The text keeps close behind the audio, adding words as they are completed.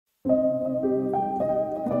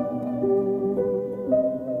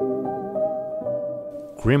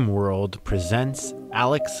Grimworld presents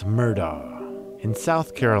Alex Murdaugh. In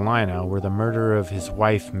South Carolina, where the murder of his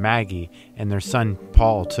wife Maggie and their son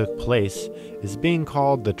Paul took place, is being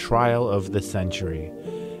called the trial of the century.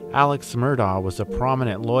 Alex Murdaugh was a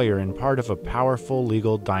prominent lawyer and part of a powerful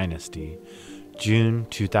legal dynasty. June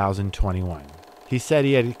 2021. He said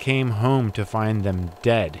he had came home to find them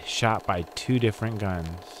dead, shot by 2 different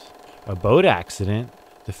guns. A boat accident.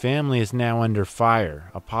 The family is now under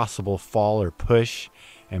fire. A possible fall or push,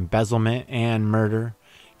 embezzlement, and murder.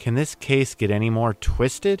 Can this case get any more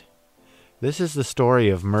twisted? This is the story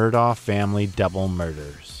of Murdaugh family double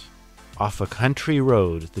murders. Off a country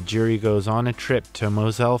road, the jury goes on a trip to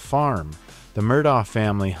Moselle Farm, the Murdaugh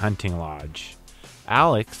family hunting lodge.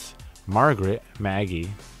 Alex, Margaret,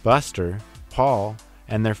 Maggie, Buster, Paul,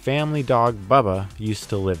 and their family dog Bubba used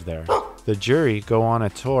to live there. The jury go on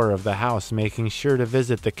a tour of the house, making sure to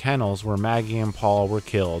visit the kennels where Maggie and Paul were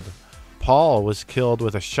killed. Paul was killed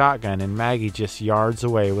with a shotgun and Maggie just yards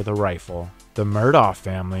away with a rifle. The Murdaugh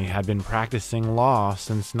family had been practicing law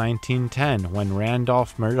since 1910 when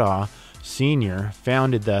Randolph Murdaugh Sr.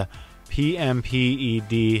 founded the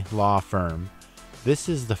PMPED law firm. This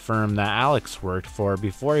is the firm that Alex worked for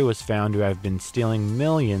before he was found to have been stealing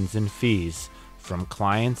millions in fees from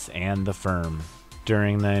clients and the firm.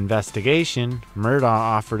 During the investigation, Murdaugh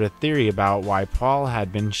offered a theory about why Paul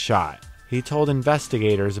had been shot. He told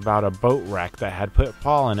investigators about a boat wreck that had put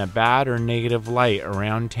Paul in a bad or negative light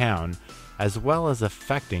around town, as well as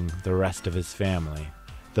affecting the rest of his family.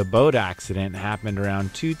 The boat accident happened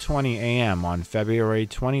around 2:20 a.m. on February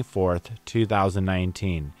 24,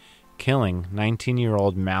 2019, killing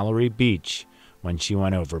 19-year-old Mallory Beach when she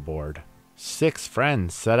went overboard. 6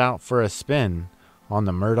 friends set out for a spin on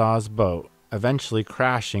the Murdaugh's boat, eventually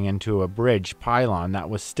crashing into a bridge pylon that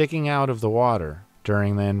was sticking out of the water.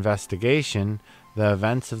 During the investigation, the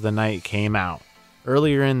events of the night came out.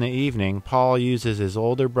 Earlier in the evening, Paul uses his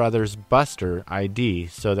older brother's Buster ID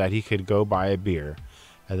so that he could go buy a beer,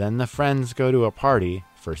 and then the friends go to a party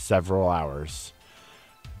for several hours.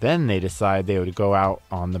 Then they decide they would go out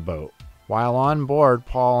on the boat. While on board,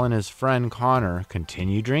 Paul and his friend Connor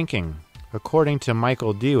continue drinking. According to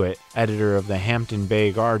Michael Dewitt, editor of the Hampton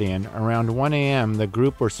Bay Guardian, around 1 a.m. the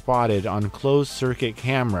group were spotted on closed-circuit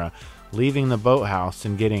camera leaving the boathouse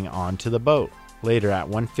and getting onto the boat. Later at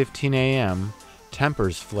 1:15 a.m.,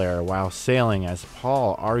 tempers flare while sailing as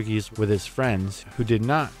Paul argues with his friends who did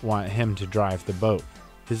not want him to drive the boat.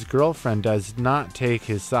 His girlfriend does not take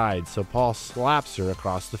his side, so Paul slaps her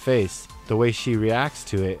across the face. The way she reacts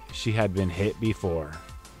to it, she had been hit before.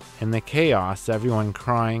 In the chaos, everyone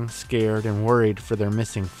crying, scared, and worried for their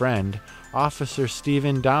missing friend, Officer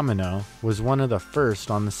Stephen Domino was one of the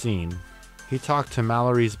first on the scene. He talked to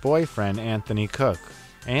Mallory's boyfriend, Anthony Cook.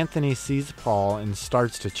 Anthony sees Paul and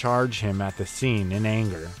starts to charge him at the scene in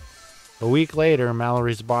anger. A week later,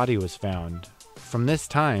 Mallory's body was found. From this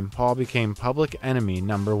time, Paul became public enemy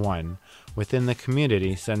number 1 within the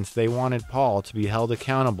community since they wanted Paul to be held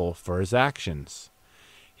accountable for his actions.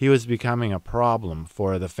 He was becoming a problem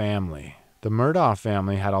for the family. The Murdaugh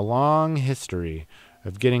family had a long history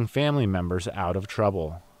of getting family members out of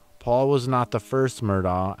trouble. Paul was not the first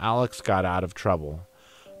Murdaugh Alex got out of trouble.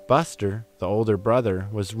 Buster, the older brother,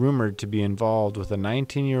 was rumored to be involved with a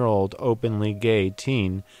 19-year-old openly gay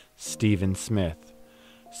teen, Stephen Smith.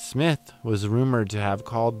 Smith was rumored to have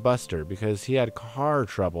called Buster because he had car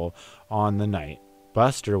trouble on the night.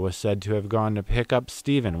 Buster was said to have gone to pick up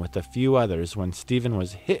Stephen with a few others when Stephen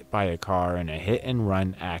was hit by a car in a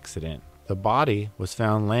hit-and-run accident. The body was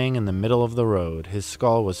found laying in the middle of the road. His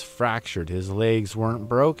skull was fractured, his legs weren't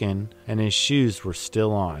broken, and his shoes were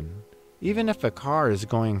still on. Even if a car is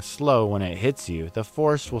going slow when it hits you, the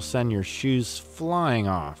force will send your shoes flying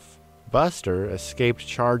off. Buster escaped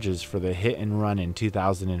charges for the hit-and-run in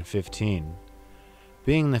 2015.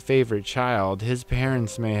 Being the favorite child, his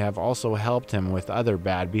parents may have also helped him with other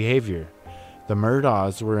bad behavior. The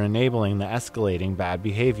Murdaughs were enabling the escalating bad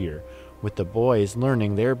behavior, with the boys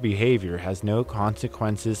learning their behavior has no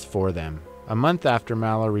consequences for them. A month after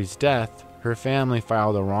Mallory's death, her family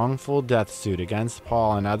filed a wrongful death suit against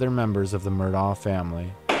Paul and other members of the Murdaugh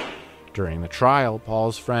family. During the trial,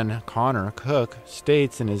 Paul's friend Connor Cook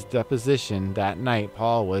states in his deposition that night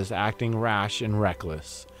Paul was acting rash and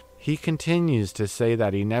reckless. He continues to say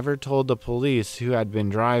that he never told the police who had been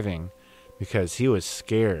driving because he was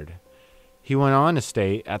scared. He went on to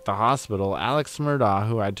state at the hospital Alex Murdaugh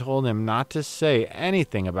who had told him not to say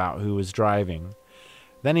anything about who was driving.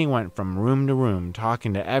 Then he went from room to room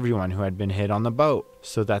talking to everyone who had been hit on the boat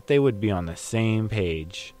so that they would be on the same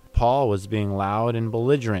page. Paul was being loud and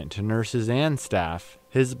belligerent to nurses and staff.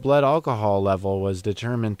 His blood alcohol level was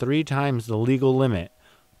determined 3 times the legal limit,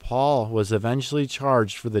 Paul was eventually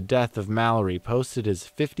charged for the death of Mallory, posted his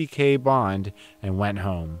 $50,000 bond, and went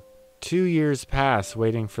home. 2 years passed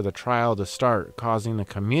waiting for the trial to start, causing the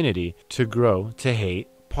community to grow to hate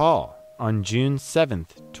Paul. On June 7,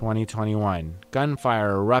 2021,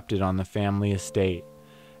 gunfire erupted on the family estate.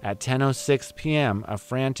 At 10:06 p.m., a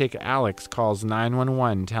frantic Alex calls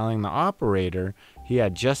 911, telling the operator he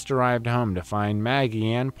had just arrived home to find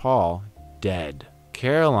Maggie and Paul dead.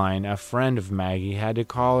 Caroline, a friend of Maggie, had to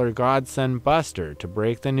call her godson Buster to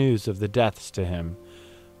break the news of the deaths to him.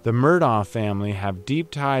 The Murdaugh family have deep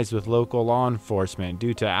ties with local law enforcement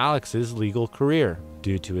due to Alex's legal career.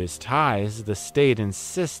 Due to his ties, the state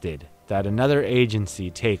insisted that another agency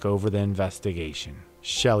take over the investigation.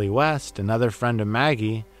 Shelley West, another friend of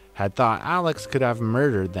Maggie, had thought Alex could have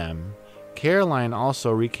murdered them. Caroline also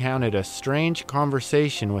recounted a strange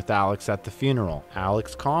conversation with Alex at the funeral.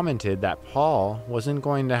 Alex commented that Paul wasn't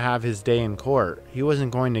going to have his day in court. He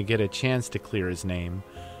wasn't going to get a chance to clear his name.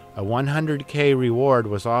 A $100,000 reward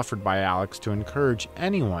was offered by Alex to encourage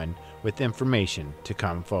anyone with information to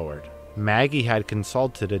come forward. Maggie had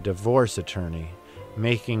consulted a divorce attorney,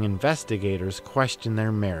 making investigators question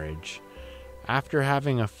their marriage. After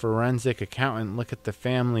having a forensic accountant look at the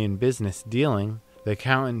family and business dealing, the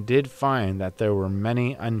accountant did find that there were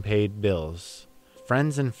many unpaid bills.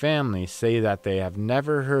 Friends and family say that they have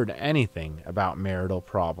never heard anything about marital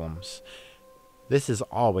problems. This is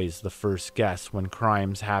always the first guess when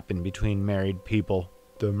crimes happen between married people.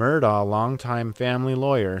 The Murdaugh longtime family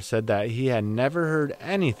lawyer said that he had never heard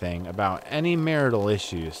anything about any marital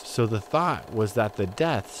issues, so the thought was that the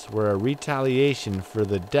deaths were a retaliation for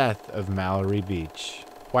the death of Mallory Beach.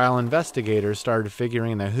 While investigators started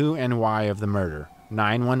figuring the who and why of the murder,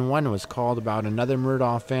 911 was called about another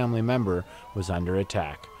Murdaugh family member was under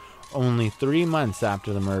attack. Only 3 months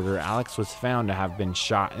after the murder, Alex was found to have been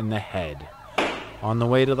shot in the head. On the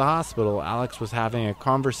way to the hospital, Alex was having a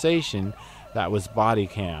conversation that was body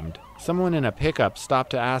cammed. Someone in a pickup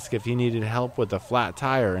stopped to ask if he needed help with a flat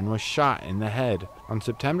tire and was shot in the head. On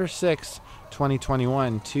September 6,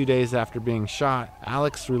 2021, 2 days after being shot,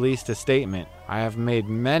 Alex released a statement. "I have made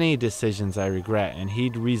many decisions I regret," and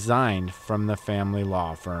he'd resigned from the family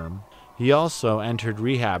law firm. He also entered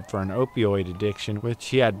rehab for an opioid addiction, which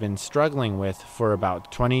he had been struggling with for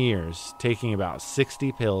about 20 years, taking about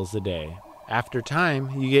 60 pills a day. After time,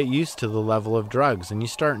 you get used to the level of drugs and you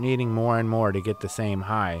start needing more and more to get the same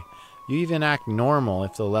high. You even act normal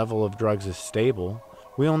if the level of drugs is stable.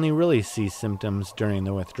 We only really see symptoms during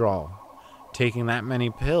the withdrawal. Taking that many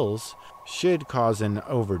pills should cause an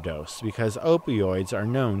overdose because opioids are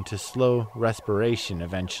known to slow respiration,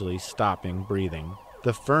 eventually stopping breathing.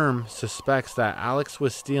 The firm suspects that Alex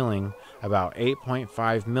was stealing about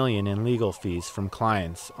 $8.5 million in legal fees from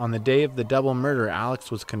clients. On the day of the double murder, Alex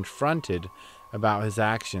was confronted about his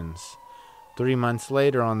actions. 3 months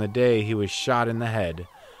later, on the day he was shot in the head,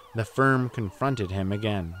 the firm confronted him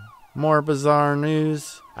again. More bizarre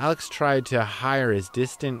news. Alex tried to hire his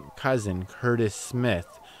distant cousin, Curtis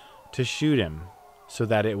Smith, to shoot him so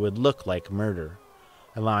that it would look like murder,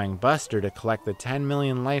 allowing Buster to collect the $10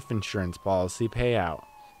 million life insurance policy payout.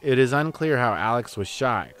 It is unclear how Alex was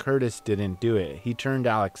shot. Curtis didn't do it. He turned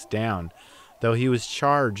Alex down, though he was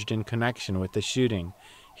charged in connection with the shooting.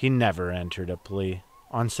 He never entered a plea.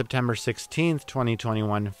 On September 16,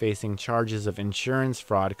 2021, facing charges of insurance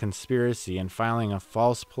fraud, conspiracy, and filing a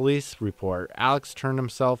false police report, Alex turned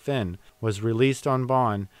himself in, was released on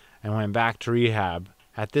bond, and went back to rehab.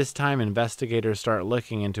 At this time, investigators start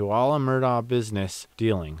looking into all of Murdaugh business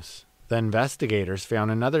dealings. The investigators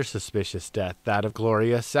found another suspicious death, that of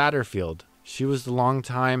Gloria Satterfield. She was the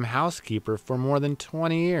longtime housekeeper for more than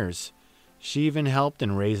 20 years. She even helped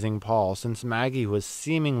in raising Paul, since Maggie was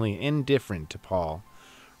seemingly indifferent to Paul.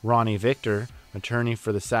 Ronnie Victor, attorney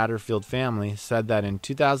for the Satterfield family, said that in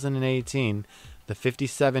 2018, the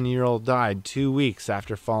 57-year-old died 2 weeks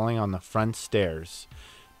after falling on the front stairs,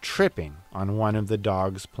 tripping on one of the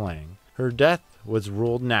dogs playing. Her death was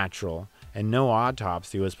ruled natural, and no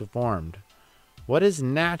autopsy was performed. What is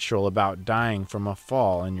natural about dying from a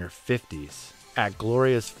fall in your 50s? At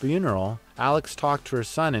Gloria's funeral, Alex talked to her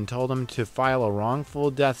son and told him to file a wrongful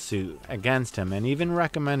death suit against him, and even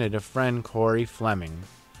recommended a friend, Corey Fleming.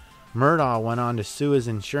 Murdaugh went on to sue his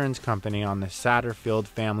insurance company on the Satterfield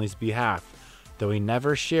family's behalf, though he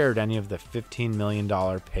never shared any of the $15 million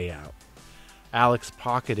payout. Alex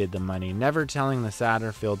pocketed the money, never telling the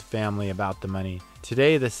Satterfield family about the money.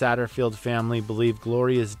 Today, the Satterfield family believe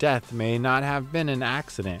Gloria's death may not have been an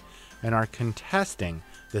accident and are contesting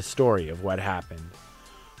the story of what happened.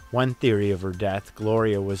 One theory of her death,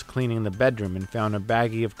 Gloria was cleaning the bedroom and found a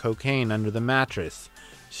baggie of cocaine under the mattress.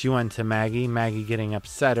 She went to Maggie. Maggie, getting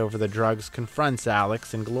upset over the drugs, confronts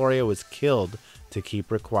Alex, and Gloria was killed to keep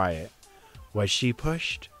her quiet. Was she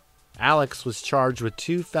pushed? Alex was charged with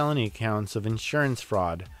 2 felony counts of insurance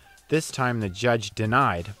fraud. This time the judge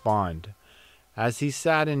denied bond. As he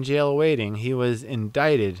sat in jail waiting, he was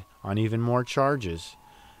indicted on even more charges.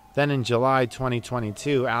 Then in July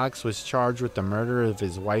 2022, Alex was charged with the murder of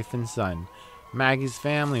his wife and son. Maggie's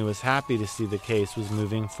family was happy to see the case was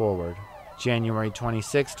moving forward. January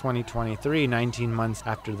 26, 2023, 19 months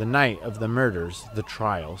after the night of the murders, the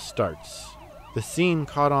trial starts. The scene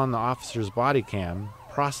caught on the officer's body cam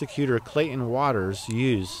prosecutor Clayton Waters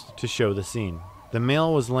used to show the scene. The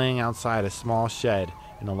male was laying outside a small shed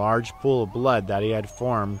in a large pool of blood that he had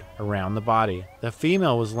formed around the body. The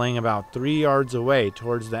female was laying about 3 yards away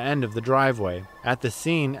towards the end of the driveway. At the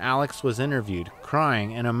scene, Alex was interviewed,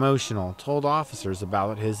 crying and emotional, told officers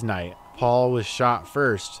about his night. Paul was shot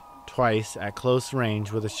first, twice at close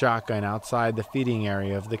range with a shotgun outside the feeding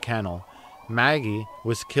area of the kennel. Maggie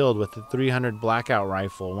was killed with a .300 blackout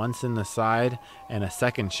rifle, once in the side and a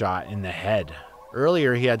second shot in the head.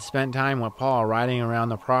 Earlier, he had spent time with Paul riding around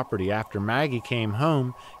the property. After Maggie came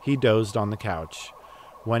home, he dozed on the couch.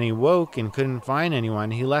 When he woke and couldn't find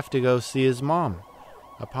anyone, he left to go see his mom.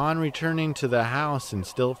 Upon returning to the house and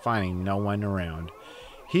still finding no one around,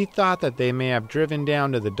 he thought that they may have driven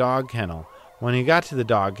down to the dog kennel. When he got to the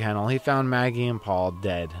dog kennel, he found Maggie and Paul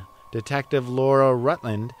dead. Detective Laura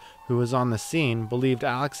Rutland, who was on the scene, believed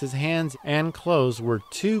Alex's hands and clothes were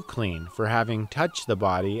too clean for having touched the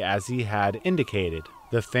body as he had indicated.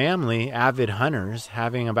 The family, avid hunters,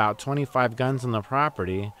 having about 25 guns on the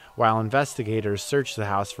property, while investigators searched the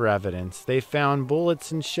house for evidence, they found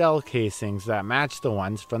bullets and shell casings that matched the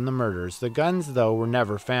ones from the murders. The guns, though, were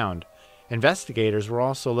never found. Investigators were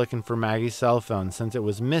also looking for Maggie's cell phone since it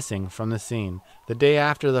was missing from the scene. The day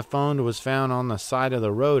after the phone was found on the side of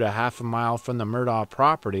the road a half a mile from the Murdaugh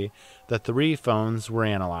property, the 3 phones were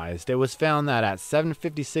analyzed. It was found that at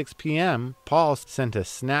 7:56 p.m., Paul sent a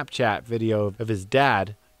Snapchat video of his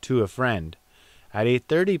dad to a friend. At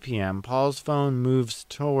 8:30 p.m., Paul's phone moves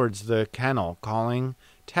towards the kennel, calling,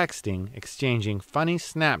 texting, exchanging funny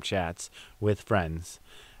Snapchats with friends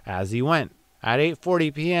as he went. At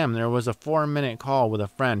 8:40 p.m., there was a 4-minute call with a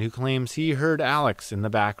friend who claims he heard Alex in the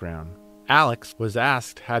background. Alex was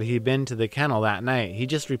asked had he been to the kennel that night. He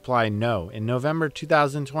just replied no. In November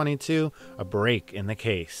 2022, a break in the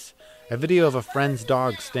case. A video of a friend's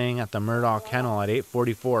dog staying at the Murdaugh kennel at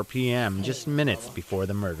 8:44 p.m., just minutes before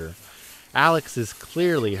the murder. Alex is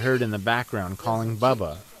clearly heard in the background calling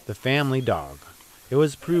Bubba, the family dog. It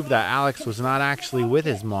was proved that Alex was not actually with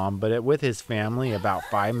his mom, but with his family about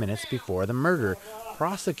 5 minutes before the murder,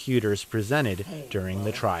 prosecutors presented during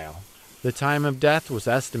the trial. The time of death was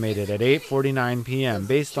estimated at 8:49 p.m.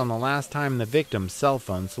 based on the last time the victim's cell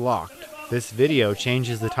phones locked. This video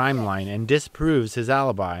changes the timeline and disproves his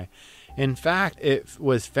alibi. In fact, it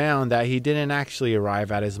was found that he didn't actually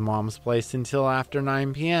arrive at his mom's place until after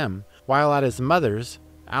 9 p.m. While at his mother's,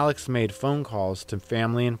 Alex made phone calls to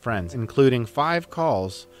family and friends, including 5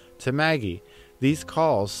 calls to Maggie. These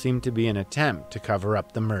calls seemed to be an attempt to cover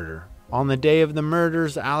up the murder. On the day of the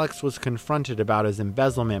murders, Alex was confronted about his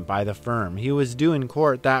embezzlement by the firm. He was due in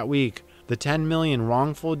court that week, the $10 million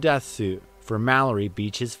wrongful death suit for Mallory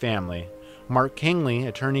Beach's family. Mark Kingley,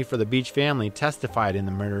 attorney for the Beach family, testified in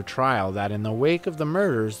the murder trial that in the wake of the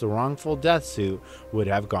murders, the wrongful death suit would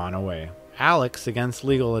have gone away. Alex, against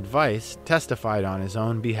legal advice, testified on his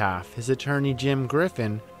own behalf. His attorney, Jim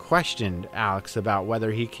Griffin, questioned Alex about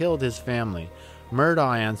whether he killed his family.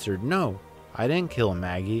 Murdaugh answered, "No, I didn't kill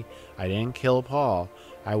Maggie. I didn't kill Paul.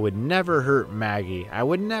 I would never hurt Maggie. I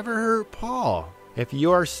would never hurt Paul. If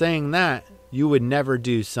you're saying that, you would never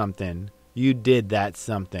do something. You did that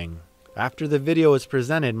something." After the video was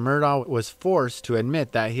presented, Murdaugh was forced to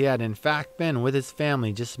admit that he had in fact been with his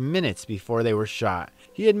family just minutes before they were shot.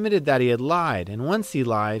 He admitted that he had lied, and once he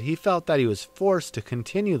lied, he felt that he was forced to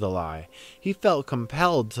continue the lie. He felt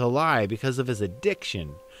compelled to lie because of his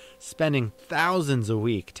addiction, spending thousands a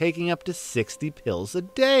week, taking up to 60 pills a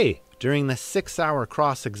day. During the 6-hour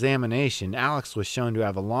cross-examination, Alex was shown to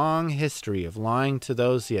have a long history of lying to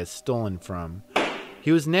those he has stolen from.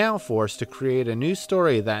 He was now forced to create a new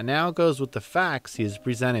story that now goes with the facts he is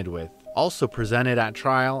presented with. Also presented at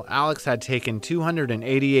trial, Alex had taken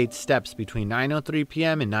 288 steps between 9:03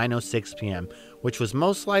 p.m. and 9:06 p.m., which was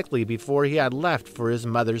most likely before he had left for his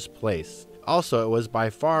mother's place. Also, it was by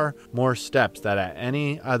far more steps than at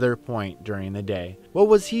any other point during the day. What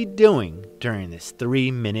was he doing during this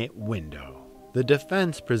 3-minute window? The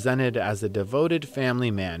defense presented as a devoted family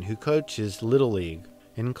man who coaches Little League.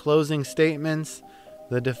 In closing statements,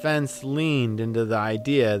 The defense leaned into the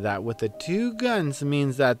idea that with the 2 guns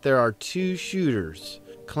means that there are 2 shooters,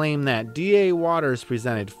 claimed that D.A. Waters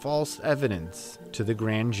presented false evidence to the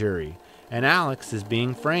grand jury, and Alex is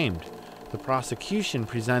being framed. The prosecution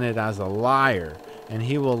presented as a liar, and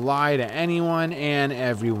he will lie to anyone and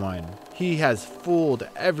everyone. He has fooled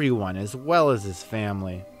everyone as well as his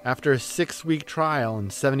family. After a 6-week trial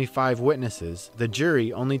and 75 witnesses, the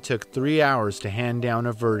jury only took 3 hours to hand down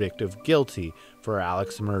a verdict of guilty for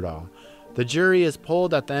Alex Murdaugh. The jury is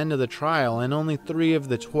polled at the end of the trial, and only 3 of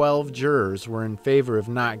the 12 jurors were in favor of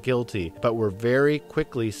not guilty, but were very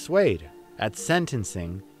quickly swayed. At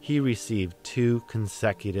sentencing, he received 2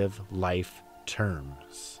 consecutive life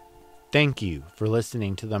terms. Thank you for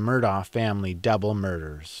listening to the Murdaugh family double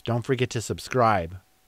murders. Don't forget to subscribe.